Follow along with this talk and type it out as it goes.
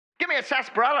Give me a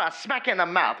sarsaparilla, I'll smack you in the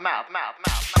mouth.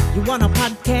 You want a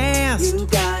podcast? You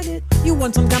got it. You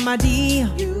want some comedy?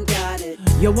 You got it.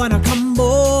 You want a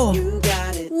combo? You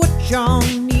got it. What y'all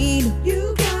need?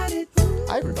 You got it.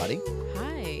 Hi, everybody.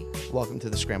 Hi. Welcome to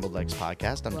the Scrambled Eggs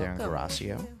podcast. I'm Darren Welcome.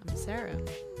 Garasio. I'm Sarah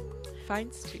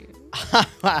Feinstein.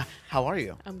 How are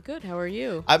you? I'm good. How are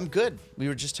you? I'm good. We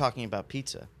were just talking about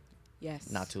pizza Yes.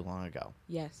 not too long ago.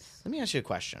 Yes. Let me ask you a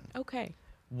question. Okay.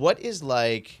 What is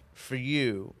like for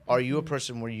you? Are you a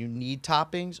person where you need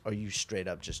toppings, or are you straight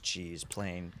up just cheese,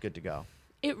 plain, good to go?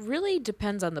 It really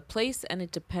depends on the place and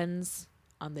it depends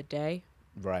on the day.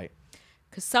 Right.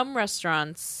 Because some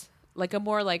restaurants, like a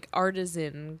more like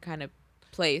artisan kind of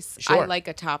place, Sure. I like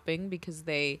a topping because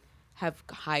they have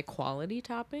high quality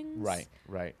toppings.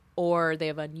 Right. Or they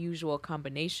have unusual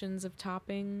combinations of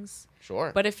toppings.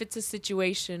 Sure. But if it's a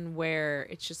situation where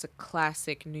it's just a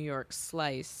classic New York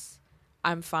slice,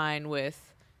 I'm fine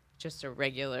with just a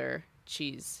regular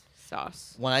cheese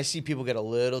sauce. when I see people get a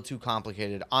little too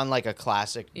complicated on like a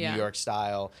classic Yeah. New York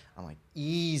style, I'm like,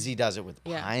 easy does it with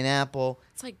Yeah. pineapple.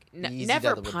 It's like Easy never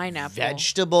does it with pineapple.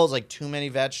 Vegetables, like too many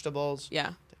vegetables. Yeah.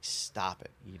 Like, stop it.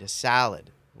 Eat a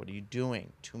salad. What are you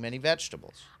doing? Too many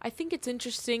vegetables. I think it's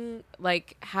interesting,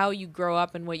 like, how you grow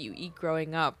up and what you eat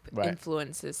growing up Right.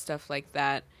 influences stuff like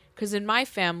that. Because in my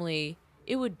family,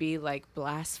 it would be, like,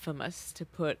 blasphemous to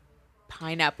put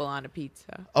pineapple on a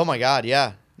pizza. Oh my God,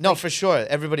 yeah. No, for sure.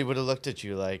 Everybody would have looked at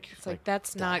you like. It's like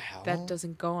that's the not, hell? that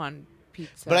doesn't go on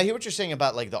pizza. But I hear what you're saying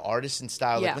about like the artisan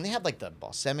style. Like Yeah. when they have like the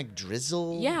balsamic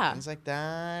drizzle, Yeah. things like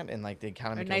that, and like they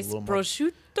kind of a make nice it a little more.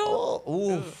 prosciutto.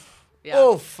 Oh, oof. Yeah.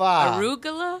 Oof, ah.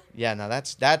 Arugula. Yeah, no,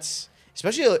 that's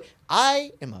especially.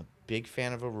 I am a big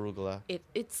fan of arugula.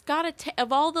 It's got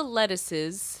of all the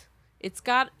lettuces, it's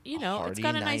got, it's Hearty,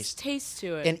 got a nice- nice taste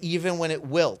to it. And even when it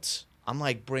wilts, I'm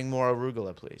like, bring more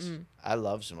arugula, please. I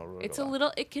love some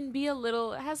arugula. It can be a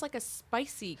little, it has like a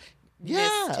spicy.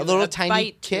 Yeah, a little tiny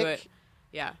bite to kick. it.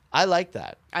 Yeah, I like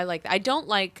that. I like that. I don't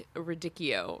like a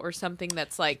radicchio or something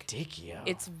that's like, Radicchio.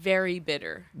 it's very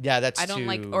bitter. Yeah, that's I don't too...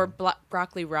 like, or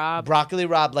broccoli rabe. broccoli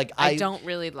rabe. Like I don't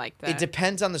really like that. It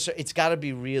depends on the. It's got to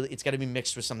be really. It's got to be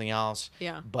mixed with something else.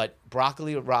 Yeah. But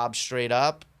broccoli rabe straight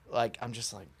up, like I'm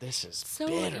just like, this is So,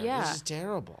 bitter. yeah. This is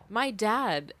terrible. My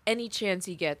dad, any chance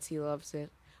he gets, he loves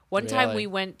it. One time Really?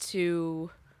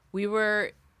 we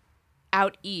were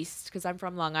out east because I'm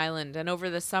from Long Island, and over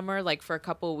the summer, like for a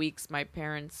couple of weeks, my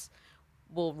parents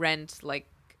will rent like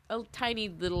a tiny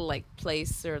little like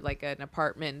place or like an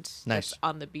apartment Nice. that's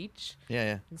on the beach.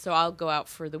 Yeah. And so I'll go out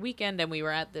for the weekend, and we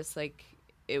were at this like,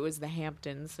 it was the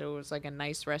Hamptons, so it was like a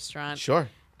nice restaurant. Sure.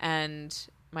 And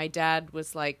my dad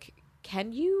was like, do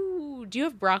you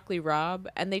have broccoli rabe?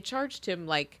 And they charged him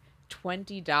like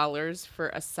 $20 for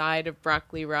a side of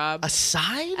broccoli rabe. A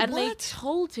side? And they what?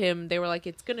 told him, they were like,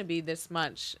 it's going to be this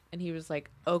much. And he was like,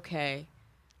 okay.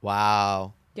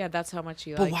 Wow. Yeah, that's how much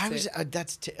he But likes why it. was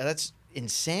that's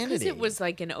insanity? Because it was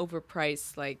like an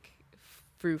overpriced, like,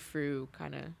 frou-frou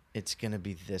kind of. It's gonna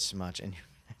be this much, and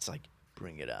it's like,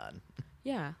 bring it on.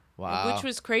 Yeah. Wow. Which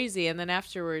was crazy. And then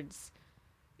afterwards,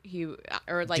 during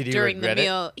he the regret it?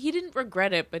 meal, he didn't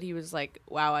regret it, but he was like,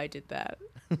 wow, I did that.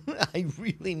 I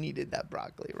really needed that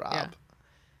broccoli rabe. Yeah.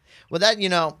 Well,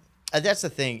 that's the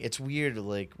thing. It's weird,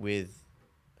 like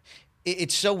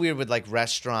it's so weird with like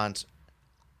restaurants.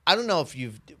 I don't know if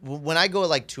when I go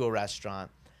like to a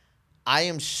restaurant, I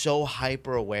am so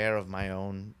hyper aware of my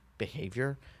own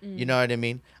behavior. You know what I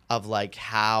mean? Of like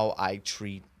how I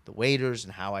treat the waiters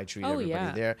and how I treat Oh, everybody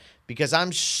yeah. there, because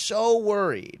I'm so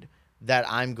worried that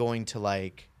I'm going to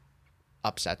like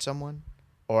upset someone,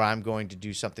 or I'm going to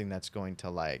do something that's going to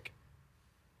like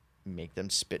make them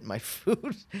spit in my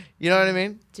food. You know what I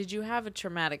mean? Did you have a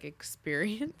traumatic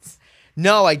experience?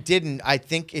 No, I didn't. I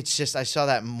think it's just I saw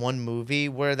that one movie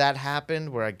where that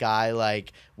happened, where a guy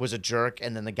like was a jerk,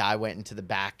 and then the guy went into the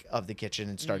back of the kitchen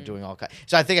and started doing all kinds.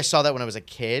 So I think I saw that when I was a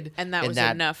kid, And that was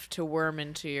enough to worm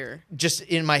into your... Just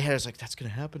in my head, I was like, "That's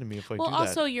gonna happen to me if I Well, do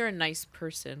also, that." you're a nice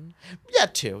person.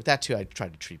 That too. I try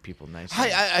to treat people nicely.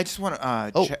 Hi, I just want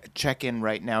to Oh. check in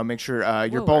right now, make sure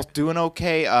you're Whoa. both doing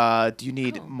okay. Do you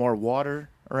need more water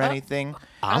or anything?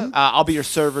 I'm I'll be your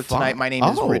server tonight. My name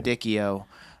is Oh. Radicchio.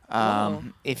 Whoa.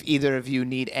 If either of you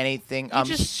need anything, You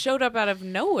just showed up out of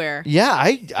nowhere. Yeah,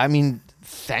 I mean,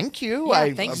 thank you. Yeah,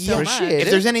 I thanks so much. appreciate if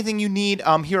it. there's anything you need,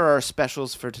 here are our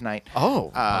specials for tonight.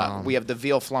 Oh, We have the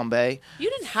veal flambe. You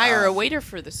didn't hire a waiter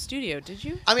for the studio, did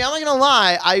you? I mean, I'm not gonna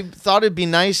lie. I thought it'd be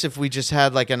nice if we just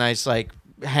had like a nice like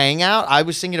hangout, I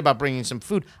was thinking about bringing some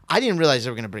food. I didn't realize they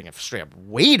were going to bring a straight up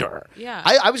waiter. Yeah.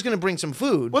 I was going to bring some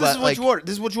food. Well, this but, is what you ordered.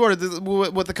 This is what you ordered. This is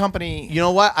what the company. You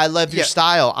know what? I love your Yeah.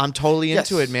 style. I'm totally Yes.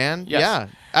 into it, man. Yes. Yeah.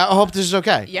 I hope this is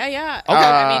okay. Yeah. Okay,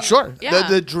 I mean, sure. Yeah.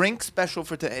 The drink special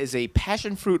for today is a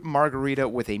passion fruit margarita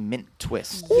with a mint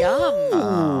twist.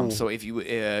 Yum. So if you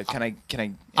can I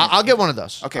I'll get one of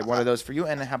those. Okay, one of those for you.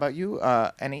 And how about you?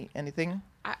 Anything?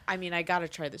 I mean, I gotta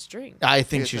try this drink. I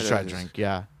think Yes, she it should try a is. drink.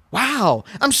 Yeah. Wow.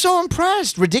 I'm so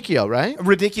impressed. Ridiculous, right?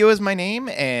 Ridicule is my name,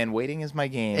 and waiting is my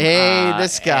game. Hey,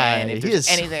 this guy. And if He there's is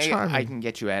so anything charming. I can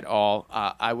get you at all,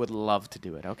 I would love to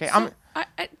do it. Okay,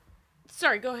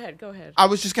 Sorry, go ahead. I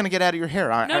was just gonna get out of your hair.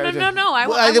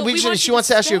 No. She wants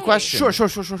to ask you a question. Sure.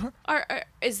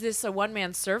 Is this a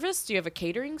one-man service? Do you have a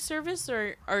catering service,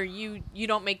 or you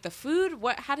don't make the food?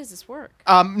 How does this work?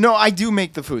 No, I do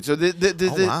make the food. So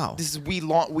wow. this is we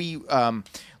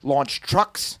launch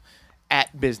trucks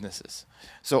at businesses.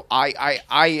 So I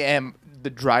am the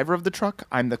driver of the truck.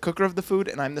 I'm the cooker of the food,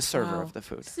 and I'm the server Wow. of the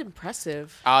food. This is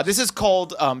impressive. This is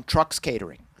called Trucks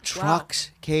Catering.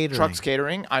 Trucks catering. Trucks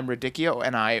Catering. I'm Radicchio,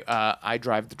 and I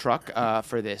drive the truck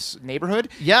for this neighborhood.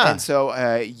 Yeah. And so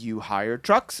you hired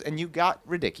trucks, and you got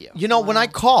Radicchio. You know, when I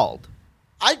called,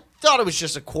 I thought it was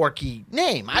just a quirky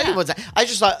name. I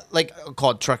just thought, like,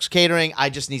 called Trucks Catering. I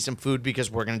just need some food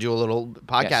because we're going to do a little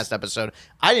podcast Yes. episode.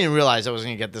 I didn't realize I was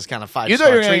going to get this kind of 5-star You thought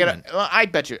you were going to treatment. get. I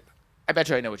bet you.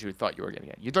 I know what you thought you were going to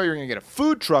get. You thought you were going to get a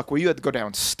food truck where you had to go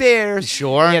downstairs.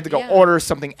 Sure. And you had to go Yeah. order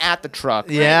something at the truck.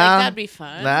 Yeah. that'd be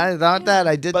fun. I thought that.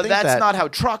 I did But think that's that. not how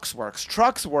Trucks works.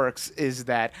 Trucks works is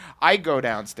that I go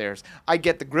downstairs, I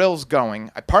get the grills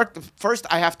going, I park. First,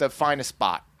 I have to find a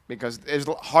spot because it's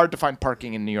hard to find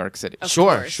parking in New York City. Of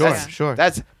Sure, course, sure, yeah. sure.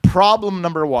 That's problem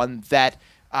number one. That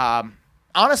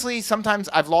honestly, sometimes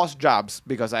I've lost jobs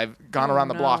because I've gone Oh, around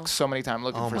the no. block so many times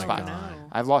looking Oh for my spots. God.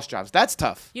 I've lost jobs. That's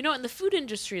tough. You know, and the food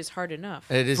industry is hard enough.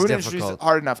 It is Food industry is difficult.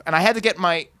 hard enough, and I had to get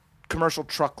my commercial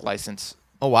truck license.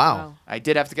 Oh, wow. Wow. I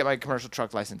did have to get my commercial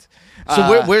truck license.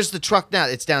 So where's the truck now?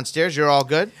 It's downstairs. You're all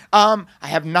good? I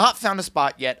have not found a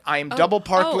spot yet. I am double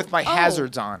parked with my oh.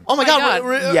 hazards on. Oh, my my God.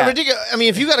 God. Yeah. Ridiculous. I mean,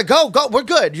 if you got to go. We're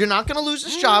good. You're not going to lose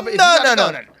this job. If you No.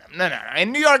 gotta go.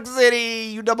 In New York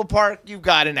City, you double park, you've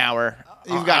got an hour.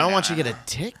 You've got I don't an want you hour. to get a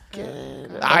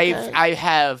ticket. I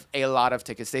have a lot of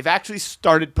tickets. They've actually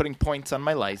started putting points on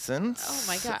my license. Oh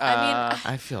my God. I mean,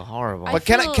 I feel horrible. I But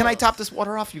can I feel- top this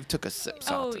water off? You took a sip,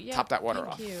 so Oh, I'll yeah, top that water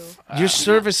thank off. you. Your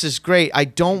service is great. I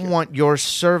don't want your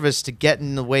service to get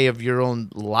in the way of your own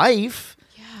life.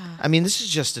 Yeah. I mean, this is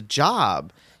just a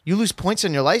job. You lose points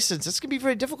on your license. It's gonna be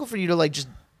very difficult for you to like just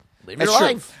live your That's true.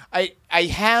 life. I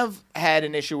have had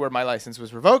an issue where my license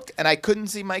was revoked, and I couldn't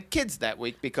see my kids that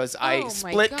week because Oh, I my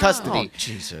split God. custody. Oh,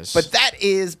 Jesus. But that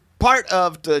is part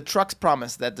of the truck's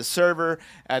promise that the server,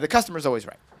 the customer's always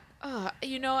right.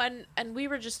 You know, and we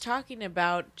were just talking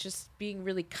about just being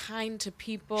really kind to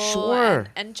people. Sure.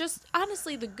 And just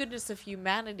honestly the goodness of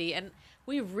humanity. And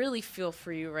we really feel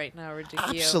for you right now, Radicchio.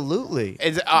 Absolutely.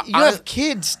 It's, You have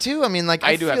kids too. I mean, like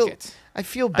I do have feel, kids. I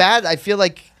feel bad. I feel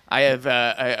like, I have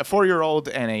a 4-year-old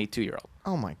and a 2-year-old.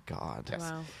 oh my God.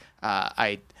 Wow.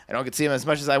 I don't get to see them as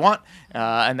much as I want,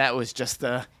 and that was just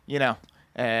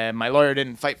my lawyer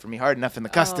didn't fight for me hard enough in the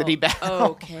custody battle.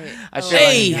 Okay. I Oh. feel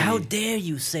Hey, like- how dare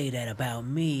you say that about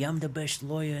me? I'm the best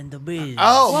lawyer in the biz.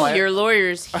 Oh, Well, my, your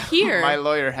lawyer's here. my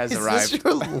lawyer has Is arrived. this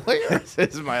your lawyer?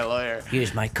 This is my lawyer.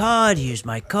 Here's my card. Here's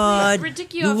my card.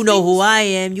 Ridiculous You know who things- I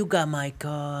am. You got my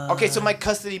card. Okay, so my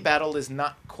custody battle is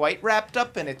not quite wrapped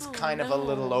up, and it's kind of a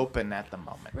little no. open at the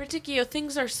moment. Radicchio,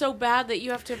 things are so bad that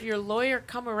you have to have your lawyer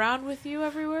come around with you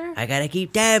everywhere? I gotta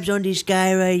keep tabs on this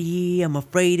guy right here. I'm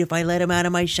afraid if I let him out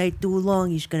of my sight too long,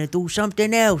 he's gonna do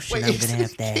something else, and I'm is gonna the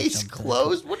have to have case something.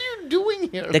 closed? What are you doing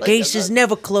here? The Like, case I'm is not-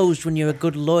 never closed when you're a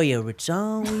good lawyer. It's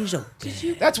always open.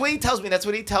 That's what he tells me. That's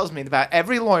what he tells me about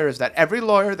every lawyer. Is that every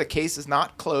lawyer, the case is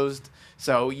not closed,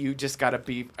 so you just got to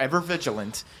be ever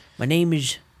vigilant. My name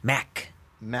is Mac.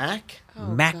 Mac? Oh,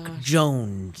 Mac gosh.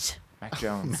 Jones. Mac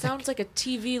Jones. Sounds like a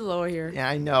TV lawyer. Yeah,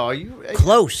 I know. Are you?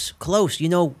 Close, close. You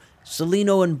know,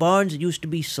 Celino and Barnes. It used to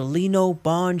be Celino,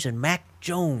 Barnes, and Mac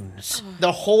Jones.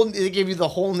 The whole? They gave you the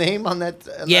whole name on that?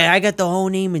 on Yeah, that- I got the whole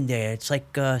name in there. It's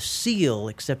like Seal,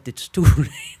 except it's two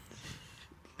names.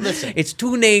 Listen. It's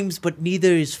two names, but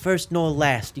neither is first nor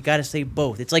last. You gotta say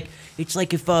both. It's like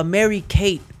if Mary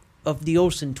Kate of the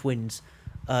Olsen twins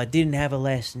didn't have a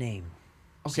last name.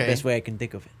 It's the Okay. best way I can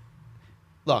think of it.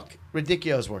 Look,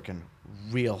 Ridiccio's working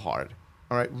real hard.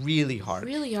 All right, really hard.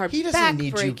 Really hard. He doesn't need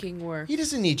you. Backbreaking work. He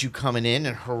doesn't need you coming in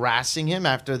and harassing him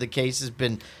after the case has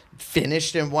been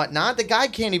finished and whatnot. The guy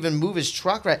can't even move his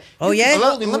truck right. Oh, You yeah? can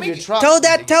barely Let move me- your truck. Tell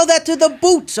that to the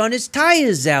boots on his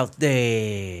tires out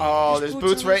there. Oh, there's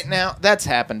boots right now. That's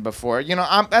happened before. You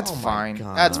know, that's Oh my fine.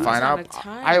 God. That's Boots fine. on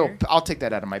a I'll take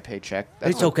that out of my paycheck.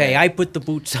 That's It's okay. I put the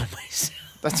boots on myself.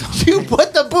 That's You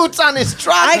put the boots on his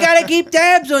truck. I gotta keep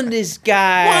tabs on this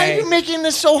guy. Why are you making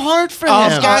this so hard for him?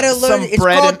 gotta learn- some it's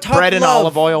bread called and tough bread and love.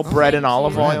 olive oil. Bread and Thank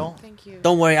olive you. oil. Thank you.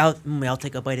 Don't worry, I'll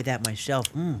take a bite of that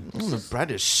myself. The bread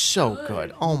is so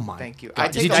good. Oh my. Thank you. God. I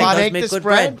Did take you a lot of- make make this good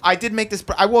bread? bread. I did make this.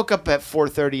 I woke up at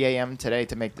 4:30 a.m. today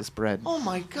to make this bread. Oh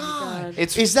my God.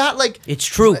 It's Is that like It's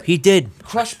true, he did.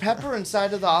 crushed pepper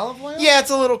inside of the olive oil? yeah, it's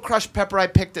a little crushed pepper. I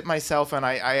picked it myself, and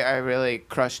I really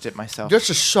crushed it myself. This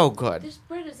is so good. This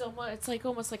bread is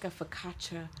almost like a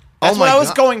focaccia, That's Oh what my I was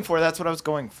God. going for. That's what I was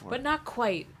going for. but not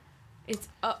quite. It's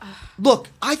Look,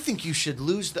 I think you should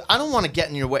lose the. I don't want to get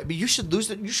in your way, but you should lose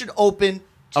the. You should open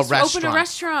Just a restaurant. open a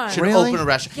restaurant. Should Really? open a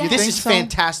restaurant. Yeah. You This think is so?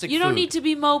 fantastic. you don't food. need to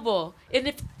be mobile, and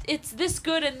if it's this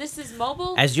good and this is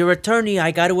mobile, As your attorney,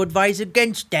 I got to advise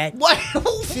against that. What?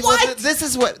 See, well, what? this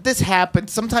is what this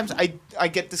happens. Sometimes I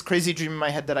get this crazy dream in my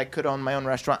head that I could own my own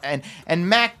restaurant. And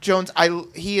Mac Jones,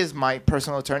 he is my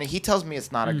personal attorney. He tells me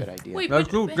it's not a good idea. wait, That's but,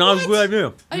 true. but Not a what?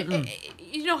 good idea.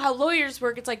 You know how lawyers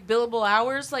work? It's like billable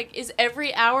hours. Like, is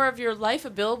every hour of your life a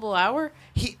billable hour?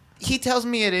 He tells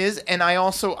me it is, and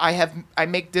I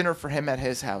make dinner for him at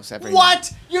his house every night.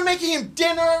 What? You're making him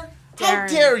dinner? How Darren.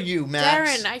 dare you,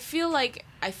 Max? Darren, I feel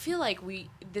like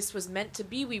this was meant to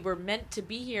be. We were meant to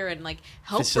be here and like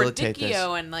help Facilitate this.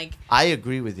 Radicchio and like I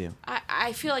agree with you.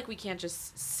 I feel like we can't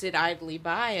just sit idly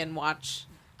by and watch.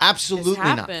 Absolutely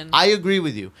not. happen. I agree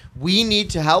with you. We need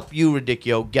to help you,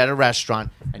 Radicchio, get a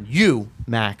restaurant, and you,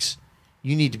 Max,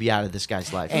 you need to be out of this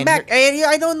guy's life. And Mac,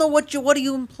 I don't know what are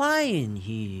you implying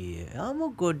here. I'm a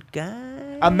good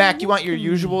guy. Mac, you want your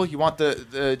usual? You want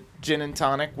the gin and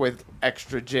tonic with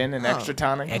extra gin and extra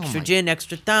tonic? Extra gin,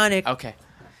 extra tonic. Okay.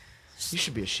 You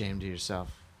should be ashamed of yourself.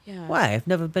 Yeah. Why? I've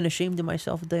never been ashamed of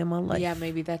myself a day in my life. Yeah,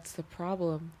 maybe that's the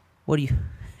problem. What do you?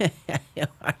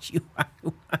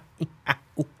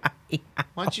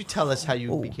 Why don't you tell us how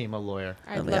you became a lawyer?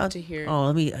 I'd love to hear.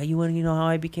 Oh, you want to know how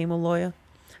I became a lawyer?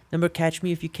 Remember Catch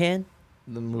Me If You Can?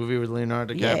 The movie with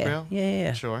Leonardo Yeah, DiCaprio?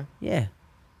 yeah. Sure. Yeah.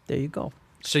 There you go.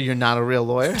 So you're not a real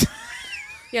lawyer?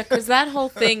 Yeah, because that whole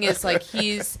thing is like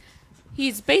he's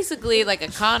basically like a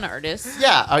con artist.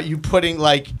 Yeah. Are you putting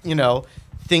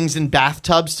things in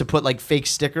bathtubs to put like fake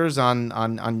stickers on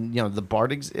the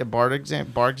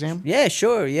bar exam? Yeah,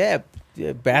 sure. Yeah.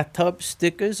 Bathtub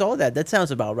stickers, all that. That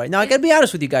sounds about right. Now, I got to be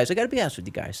honest with you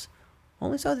guys.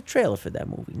 Only saw the trailer for that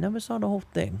movie. Never saw the whole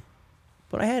thing.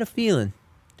 But I had a feeling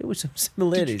there was some Did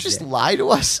similarities you just there. lie to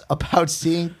us about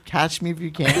seeing Catch Me If You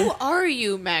Who Can? are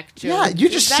you, Mac Jones? Yeah, you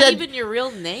just is that said- even your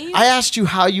real name? I asked you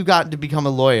how you got to become a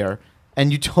lawyer,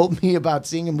 and you told me about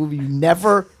seeing a movie you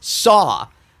never saw.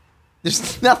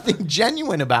 There's nothing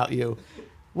genuine about you.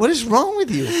 What is wrong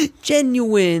with you?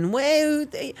 Genuine. Well,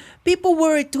 people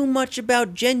worry too much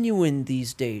about genuine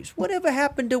these days. Whatever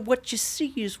happened to what you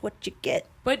see is what you get.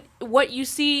 But what you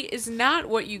see is not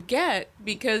what you get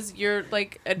because you're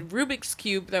like a Rubik's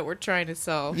Cube that we're trying to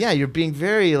solve. Yeah, you're being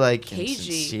very Cagey.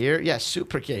 insincere. Yeah,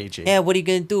 super cagey. Yeah, what are you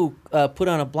going to do? Put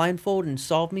on a blindfold and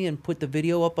solve me and put the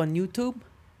video up on YouTube?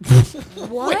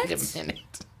 What? Wait a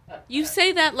minute. You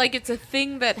say that like it's a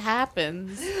thing that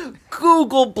happens.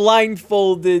 Google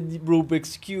blindfolded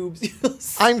Rubik's Cubes. You'll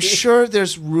see. I'm sure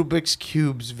there's Rubik's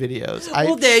Cubes videos.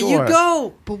 Well, there you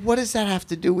go. But what does that have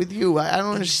to do with you? I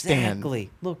don't understand. Exactly.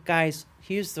 Look, guys,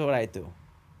 here's what I do.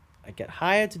 I get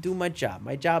hired to do my job.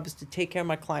 My job is to take care of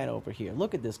my client over here.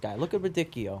 Look at this guy. Look at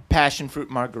Radicchio. Passion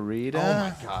fruit margarita. Oh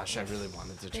my gosh, I really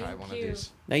wanted to try Thank one you. of these.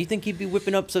 Now, you think he'd be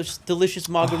whipping up such delicious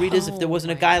margaritas if there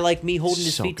wasn't a guy like me holding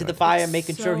his So feet to the good. fire, It's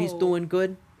making sure he's so- doing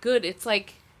good? Good. It's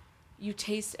like you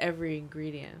taste every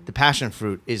ingredient. The passion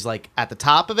fruit is like at the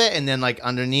top of it, and then like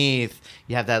underneath,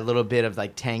 you have that little bit of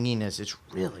like tanginess. It's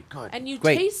really good. And you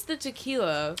Great. taste the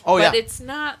tequila, Oh, but yeah. it's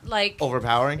not like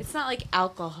Overpowering. it's not like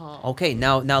alcohol. Okay,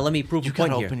 now let me prove You a point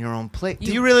gotta here. open your own plate.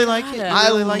 Do you really like it? gotta. You I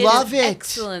really like love is it.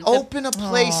 Excellent. Open a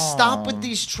place. Stop with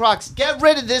these trucks. Get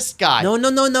rid of this guy. No.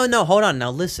 Hold on.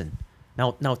 Now listen.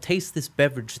 Now taste this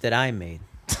beverage that I made.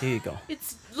 Here you go. It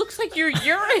looks like your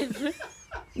urine.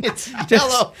 It's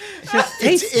yellow. Just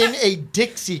It's taste in a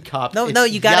Dixie cup. No,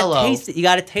 It's you gotta yellow. taste it. You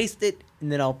gotta taste it, and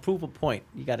then I'll prove a point.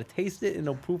 You gotta taste it, and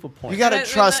I'll prove a point. You gotta But-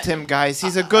 trust him, guys.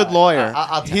 He's a good lawyer.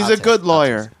 I'll He's taste a it. good I'll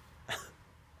lawyer.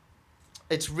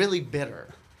 It's really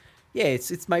bitter. Yeah,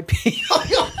 it's my. God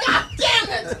damn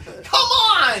it! Come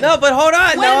time. No, but hold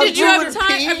on. When no, did you have moving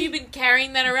time? pee. Have you been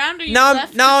carrying that around, or you no,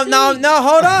 left no, the no, seat? no.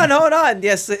 Hold on.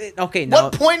 Yes. Okay. Now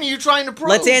What point are you trying to prove?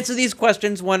 let's answer these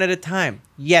questions one at a time.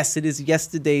 Yes, it is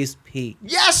yesterday's pee.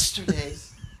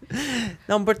 Yesterday's.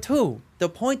 Number two, the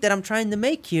point that I'm trying to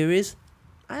make here is,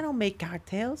 I don't make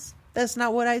cocktails. That's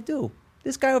not what I do.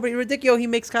 This guy over here, Ridiculous, he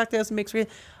makes cocktails and makes.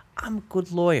 I'm a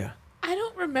good lawyer. I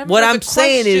don't remember What the I'm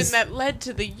saying question is- that led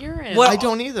to the urine. Well, I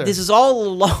don't either. This is all a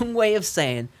long way of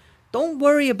saying, don't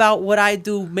worry about what I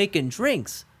do making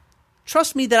drinks.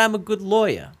 Trust me that I'm a good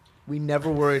lawyer. We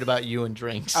never worried about you and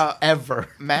drinks. Ever.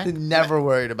 Mac? Never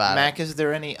worried about Mac, it. is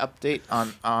there any update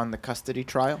on the custody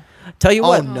trial? Tell you Oh,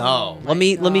 what. no. Let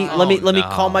me Oh,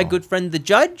 call my no. good friend the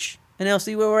judge, and I'll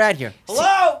see where we're at here.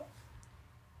 Hello,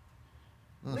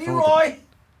 Leroy.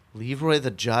 Leroy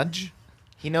the judge?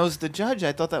 He knows the judge.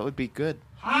 I thought that would be good.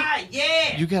 Hi,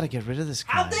 yeah. You got to get rid of this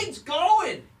guy. How things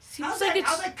going? Seems like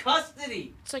it's,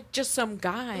 custody? it's like just some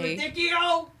guy.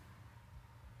 Ridiculous.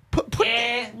 Put,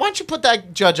 Yeah. Why don't you put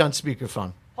that judge on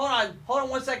speakerphone? Hold on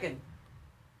 1 second.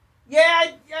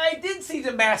 Yeah, I did see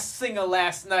the Masked Singer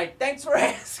last night. Thanks for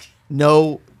asking.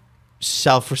 No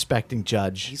self-respecting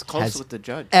judge He's close has with the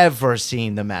judge. ever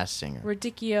seen The Masked Singer.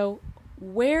 Ridiculous.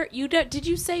 Where you did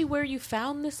you say where you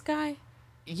found this guy?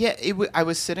 Yeah, I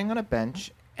was sitting on a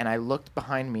bench, and I looked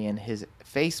behind me, and his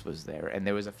face was there, and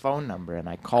there was a phone number, and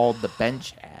I called the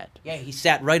bench ad. Yeah, he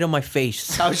sat right on my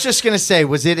face. I was just going to say,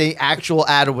 was it an actual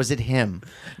ad or was it him?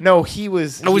 No, he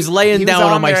was. I was laying down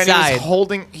on my there, and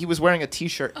side. He was wearing a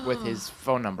T-shirt with his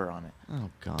phone number on it. Oh,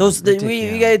 God. Those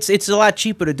ridiculous. it's a lot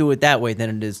cheaper to do it that way than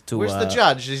it is to. Where's the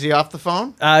judge? Is he off the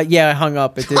phone? Yeah, I hung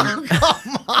up. It didn't.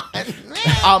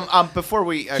 Before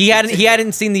we he continue-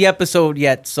 hadn't seen the episode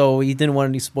yet, so he didn't want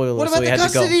any spoilers. What so about he the had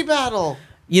to go. custody battle?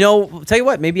 You know, tell you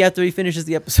what. Maybe after he finishes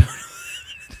the episode.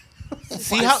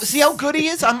 see how good he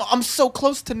is. I'm so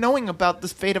close to knowing about the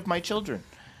fate of my children.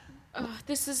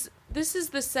 This is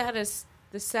the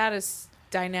saddest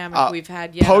dynamic we've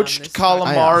had yet. Poached on this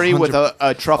calamari with 100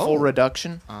 a truffle Oh.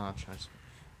 reduction. Oh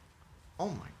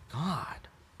my God.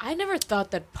 I never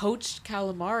thought that poached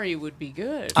calamari would be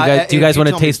good. Do you guys if want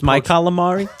to tell me taste my poached-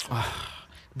 calamari?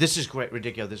 This is great,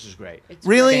 ridiculous. This is great. It's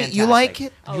Really? fantastic. You like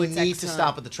it? Oh, you it's need to excellent.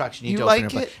 stop at the trucks. You need You to like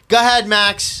open your it? plate. Go ahead,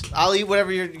 Max. I'll eat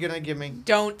whatever you're gonna give me.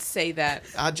 Don't say that.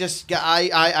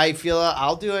 I feel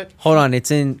I'll do it. Hold on,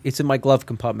 it's in my glove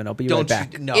compartment. I'll be right Don't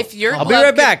back. you? No. If you're I'll be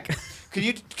right back. Can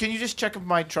you just check if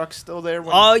my truck's still there?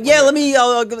 Oh yeah, let me.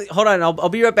 Hold on. I'll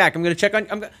be right back. I'm gonna check on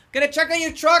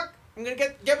your truck. I'm gonna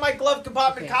get my glove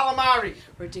compartment Okay. calamari.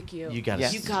 Ridiculous. You gotta.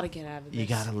 Yes. You gotta get out of this. You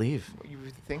gotta leave You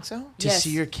think so? to Yes. see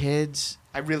your kids.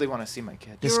 I really want to see my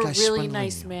kid. This You're a guy's really swindling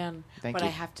nice you. man, Thank but you.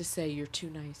 I have to say you're too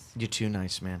nice. You're too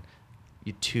nice, man.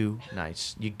 You're too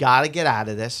nice. You gotta get out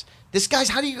of this. This guy's.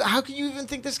 How can you even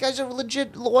think this guy's a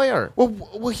legit lawyer?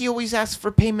 Well, he always asks for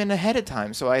payment ahead of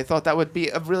time, so I thought that would be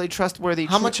a really trustworthy.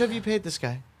 How much have you paid this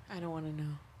guy? I don't want to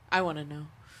know. I want to know.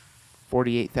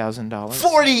 $48,000.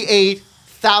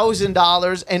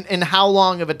 $48,000, and how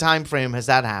long of a time frame has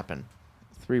that happened?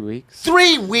 3 weeks.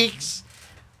 3 weeks.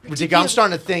 I'm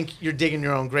starting to think you're digging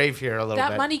your own grave here a little That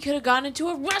bit. money could have gone into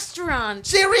a restaurant.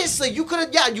 Seriously, you could have.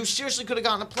 Yeah, you seriously could have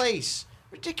gotten a place.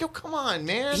 Ridiculous. Come on,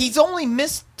 man. He's only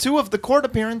missed 2 of the court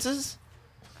appearances.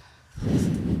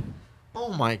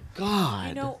 Oh my God.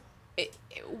 You know,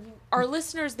 our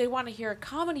listeners, they want to hear a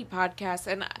comedy podcast,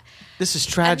 and this is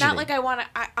and tragedy. not like I want to.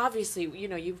 Obviously, you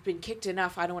know, you've been kicked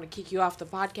enough. I don't want to kick you off the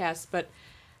podcast, but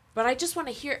I just want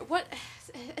to hear what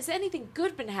has anything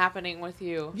good been happening with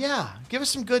you? Yeah, give us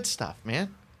some good stuff,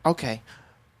 man. Okay.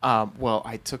 Well,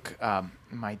 I took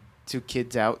my 2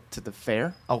 kids out to the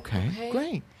fair. Okay, Okay.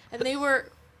 great. And they were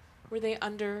they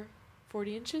under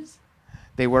 40 inches?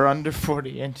 They were under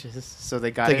 40 inches, so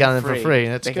they got They in got in free. for free.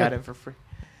 That's they got good. in for free.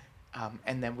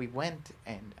 And then we went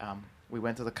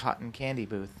to the cotton candy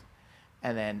booth,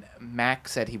 and then Mac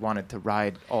said he wanted to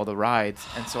ride all the rides,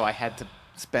 and so I had to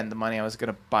spend the money I was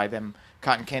going to buy them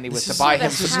cotton candy with to buy him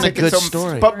this some is a tickets. good So-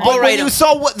 story. But All right, when you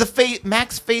saw what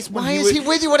Mac's face when Why he is was, he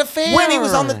with you at a fair? when he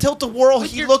was on the Tilt-A-Whirl,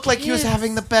 With he your looked like he was kids.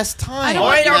 having the best time. don't All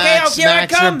right, Max, okay, here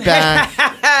Max, I come. we're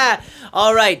back.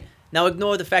 All right, now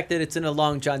ignore the fact that it's in a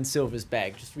Long John Silver's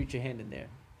bag. Just reach your hand in there.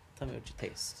 Tell me what you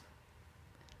taste.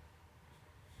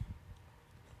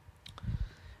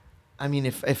 I mean,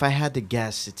 if I had to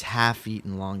guess, it's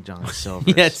half-eaten Long John Silver.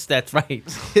 Yes, that's right.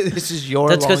 This is your.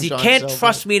 That's because because you can't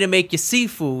trust me to make you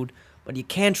seafood, but you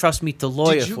can trust me to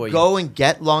lawyer Did you for you. go and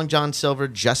get Long John Silver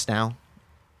just now?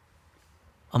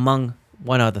 Among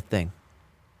one other thing.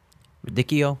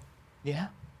 Ridiculous, Yeah.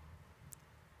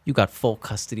 you got full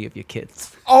custody of your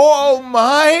kids. Oh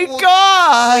my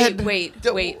God! Wait.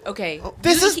 Okay.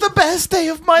 This is the best day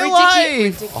of my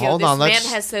Ridiculous. life. Hold This on, man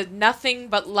let's- has said nothing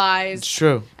but lies. It's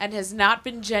true. And has not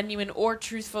been genuine or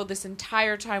truthful this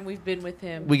entire time we've been with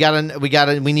him. We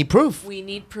need proof. We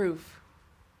need proof.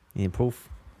 You need proof?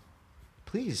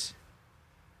 Please.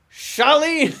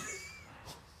 Charlene!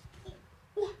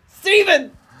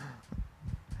 Steven!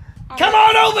 Come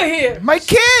on over here! My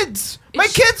kids! My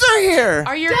kids are here!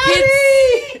 Are your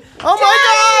kids? Oh my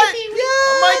God!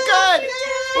 Oh my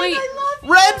God! Wait,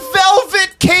 Red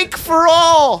velvet cake for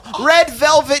all! Red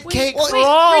velvet cake for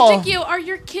all! Ridiculous. Are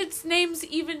your kids' names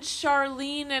even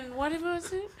Charlene and what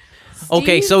was it?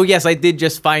 Okay, Steve? so yes, I did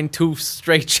just find 2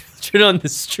 stray children on the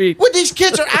street. What, these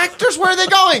kids are actors? Where are they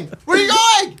going? Where are you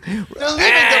going? They're leaving.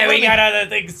 They're we leaving. got other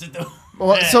things to do.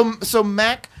 Well, so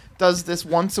Mac does this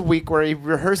once a week where he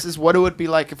rehearses what it would be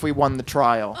like if we won the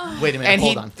trial. Wait a minute, And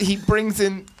hold on. he brings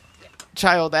in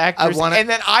child actors, wanna- and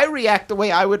then I react the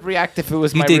way I would react if it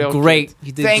was You my did real great. kid.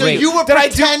 You did Thank great. you. You were Did I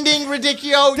do- pretending,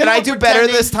 Ridicio. Did I do better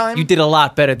this time? You did a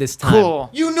lot better this time. Cool.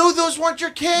 You knew those weren't your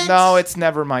kids? No, it's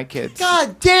never my kids.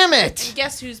 God damn And it.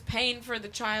 guess who's paying for the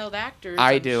child actors?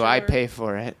 I I'm do. I sure. pay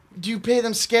for it. Do you pay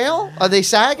them scale? Are they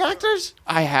SAG actors?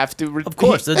 I have to. Of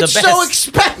course, they're the It's best. so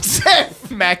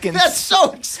expensive. Mac That's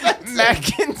so expensive.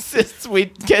 Mac insists we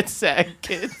get SAG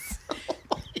kids.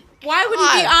 Why would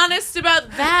he be honest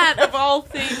about that of all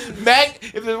things? Mac,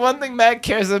 if there's one thing Mac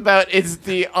cares about, it's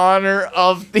the honor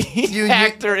of the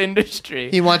actor industry.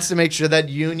 He wants to make sure that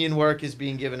union work is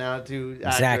being given out to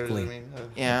actors. Exactly. I mean,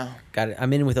 Yeah. Got it.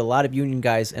 I'm in with a lot of union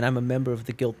guys, and I'm a member of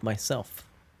the guild myself.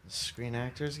 Screen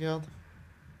Actors Guild?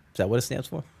 Is that what it stands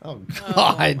for? Oh, Oh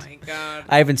God. my god.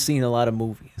 I haven't seen a lot of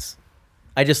movies.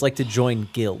 I just like to join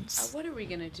guilds. What are we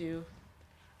gonna do?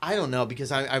 I don't know,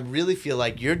 because I really feel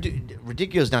like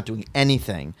Ridicio's not doing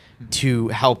anything to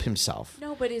help himself.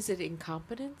 No, but is it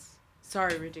incompetence?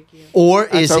 Sorry, ridiculous. Or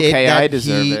That's is okay, it that I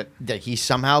deserve he, it. that he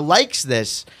somehow likes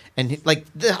this? And like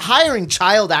the hiring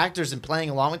child actors and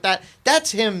playing along with that, that's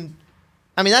him.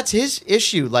 I mean, that's his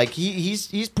issue. Like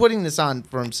he's putting this on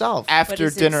for himself. After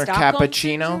is it dinner Stockholm cappuccino.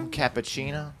 syndrome?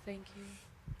 Cappuccino. Thank you.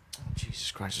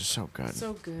 Jesus Christ, it's so good.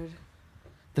 So good.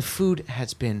 The food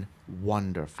has been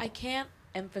wonderful. I can't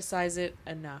emphasize it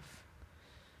enough.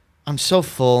 I'm so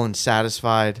full and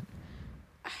satisfied.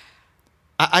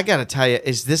 I gotta tell you,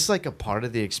 is this like a part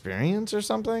of the experience or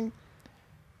something?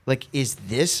 Like, is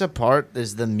this a part?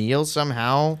 Is the meal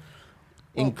somehow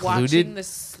Watching included? the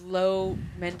slow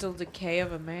mental decay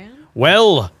of a man.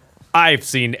 Well, I've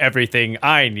seen everything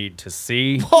I need to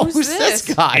see. Oh, Who's who's this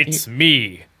this? guy? It's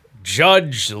me,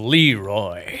 Judge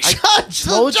Leroy. Judge, the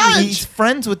Told you judge. he's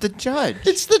friends with the judge.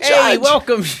 It's the Hey, judge.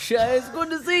 welcome. It's good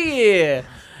to see you.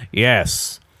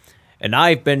 Yes, and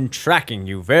I've been tracking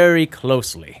you very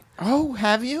closely, Oh,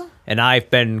 have you? and I've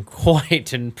been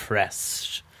quite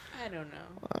impressed. I don't know.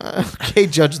 Okay,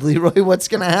 Judge Leroy, what's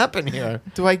gonna happen here?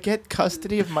 Do I get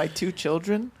custody of my 2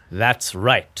 children? That's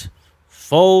right.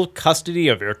 Full custody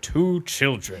of your 2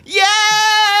 children.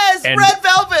 Yes! And Red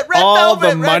velvet! Red All velvet!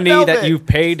 the money that you've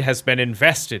paid has been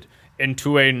invested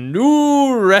into a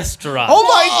new restaurant. Oh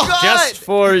my god! Just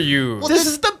for you. this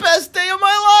is the best day of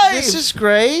my life! This is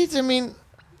great. I mean,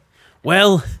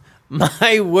 Well,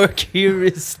 my work here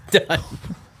is done.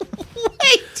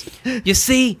 Wait. You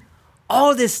see,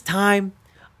 all this time,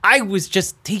 I was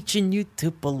just teaching you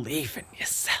to believe in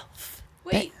yourself.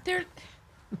 Wait,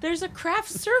 there's a craft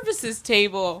services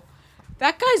table.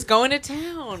 That guy's going to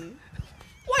town.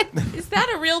 What? Is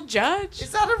that a real judge?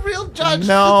 is that a real judge?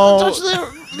 No.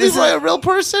 Judge Leroy, a real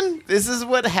person? This is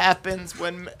what happens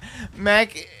when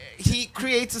Mac he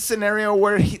creates a scenario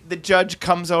where the judge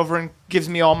comes over and gives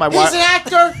me all my He's an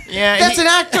actor. Yeah, That's he- an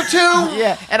actor too.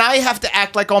 Yeah, and I have to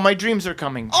act like all my dreams are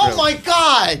coming true. Oh my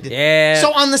God! Yeah.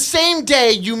 So on the same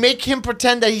day, you make him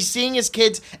pretend that he's seeing his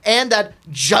kids and that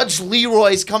Judge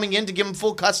Leroy's coming in to give him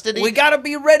full custody. We gotta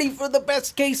be ready for the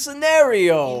best case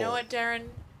scenario. You know what, Darren?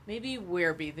 Maybe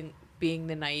we're being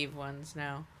the naive ones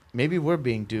now. Maybe we're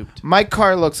being duped. My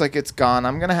car looks like it's gone.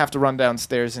 I'm gonna have to run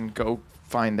downstairs and go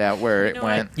find out where it know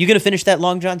went. You gonna finish that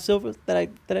Long John Silver that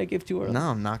I gave to you earlier? No,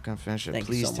 I'm not gonna finish it. Thank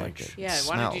you Please so take much. it. Yeah, It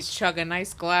why don't you smells. chug a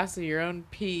nice glass of your own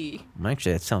pee?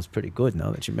 Actually, that sounds pretty good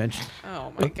now that you mentioned.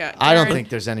 Oh my god. I don't Darren, think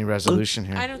there's any resolution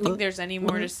here. I don't think there's any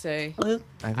more to say. think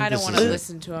I don't this want is to it.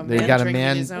 listen to a They man got a drinking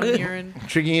man- his own urine.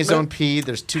 Drinking his own pee.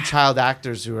 There's 2 child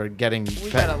actors who are getting. We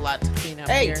got a lot to clean up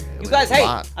Hey, here. you guys, hey,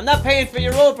 lot. I'm not paying for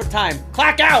your overtime.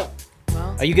 Clock out!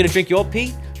 Well, Are you gonna drink your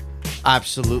pee?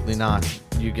 Absolutely not.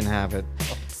 You can have it.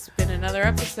 it's been another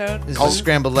episode. This is the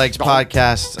Scrambled Legs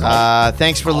podcast.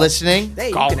 Thanks for listening. Hey,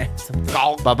 you Call. can have some.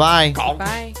 Bye bye.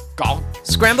 Bye.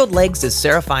 Scrambled Legs is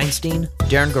Sarah Feinstein,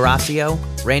 Darren Garasio,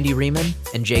 Randy Riemann,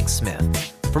 and Jake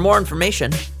Smith. For more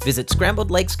information, visit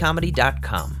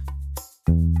scrambledlegscomedy.com.